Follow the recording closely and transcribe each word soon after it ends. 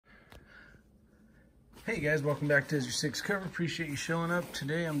Hey guys, welcome back to As Your Six Cover. Appreciate you showing up.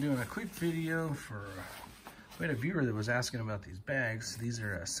 Today I'm doing a quick video for we had a viewer that was asking about these bags. These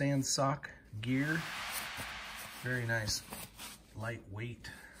are Sandsock gear. Very nice, lightweight.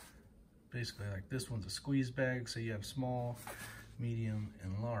 Basically like this one's a squeeze bag, so you have small, medium,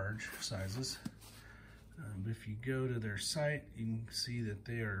 and large sizes. But if you go to their site, you can see that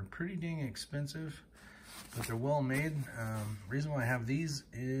they are pretty dang expensive, but they're well made. Reason why I have these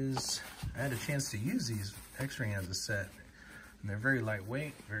is I had a chance to use these. X-Ring has a set, and they're very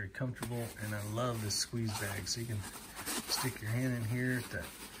lightweight, very comfortable, and I love this squeeze bag. So you can stick your hand in here at the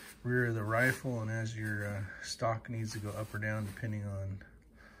rear of the rifle, and as your stock needs to go up or down depending on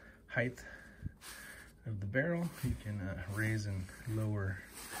height of the barrel, you can raise and lower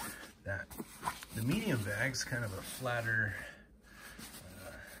that. The medium bag's kind of a flatter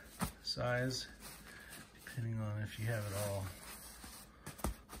size, depending on if you have it all,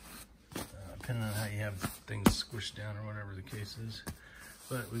 depending on how you have things squished down or whatever the case is.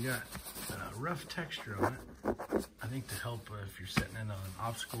 But we got rough texture on it, I think to help if you're setting it on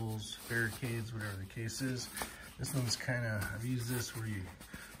obstacles, barricades, whatever the case is. This one's kind of, I've used this where you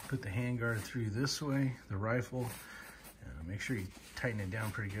put the handguard through this way, the rifle. Make sure you tighten it down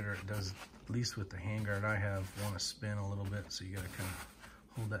pretty good, or it does, at least with the handguard I have, want to spin a little bit, so you got to kind of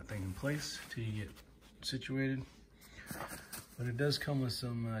hold that thing in place till you get situated. But it does come with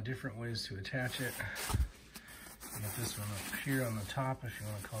some different ways to attach it. You got this one up here on the top, if you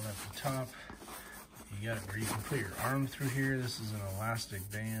want to call that the top. You got it where you can put your arm through here. This is an elastic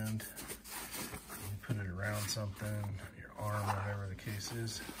band. You put it around something, your arm, whatever the case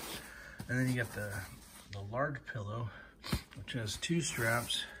is. And then you got the large pillow, which has two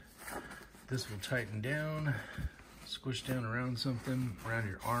straps. This will tighten down, squish down around something, around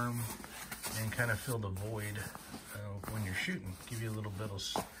your arm, and kind of fill the void when you're shooting. Give you a little bit of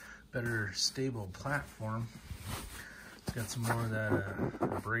better stable platform. It's got some more of that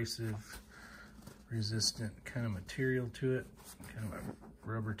abrasive resistant kind of material to it, kind of a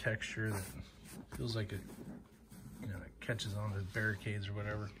rubber texture that feels like it, you know, it catches on the barricades or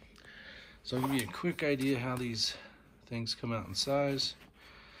whatever. So I'll give you a quick idea how these things come out in size.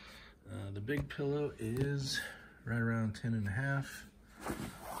 The big pillow is right around 10.5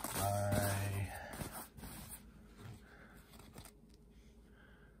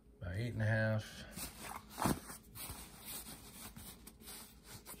 by 8.5.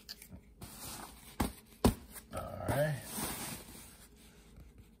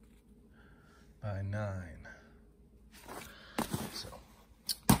 By 9. So,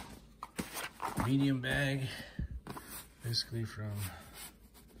 medium bag, basically from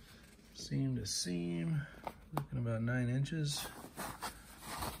seam to seam, looking about 9 inches.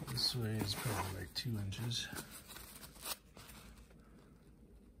 This way is probably like 2 inches.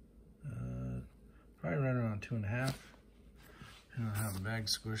 Probably right around 2.5, depending on how the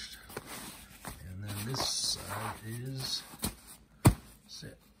bag's squished. And then this side is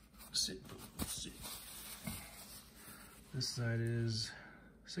sit. This side is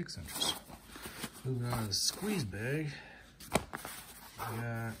 6 inches. Moving on to the squeeze bag, we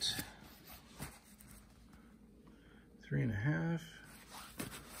got 3.5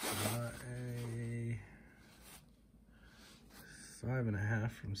 by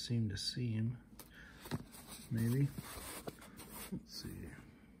 5.5 from seam to seam, maybe. Let's see.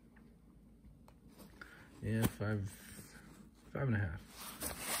 Yeah, 5.5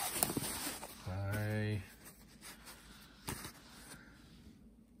 by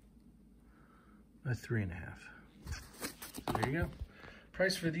 3.5. There you go.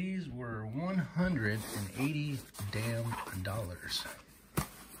 Price for these were $180 damn dollars.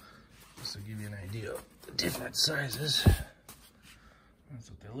 Just to give you an idea of the different sizes. That's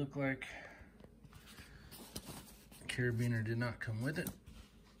what they look like. The carabiner did not come with it,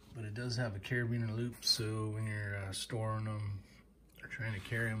 but it does have a carabiner loop, so when you're storing them or trying to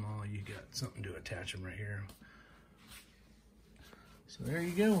carry them all, you got something to attach them right here. So there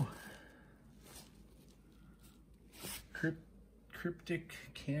you go. Cryptic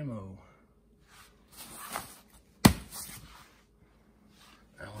camo.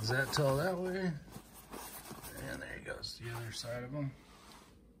 That one's that tall that way. And there he goes, the other side of them.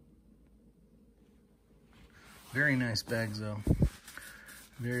 Very nice bags though.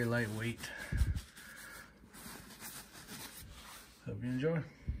 Very lightweight. Hope you enjoy.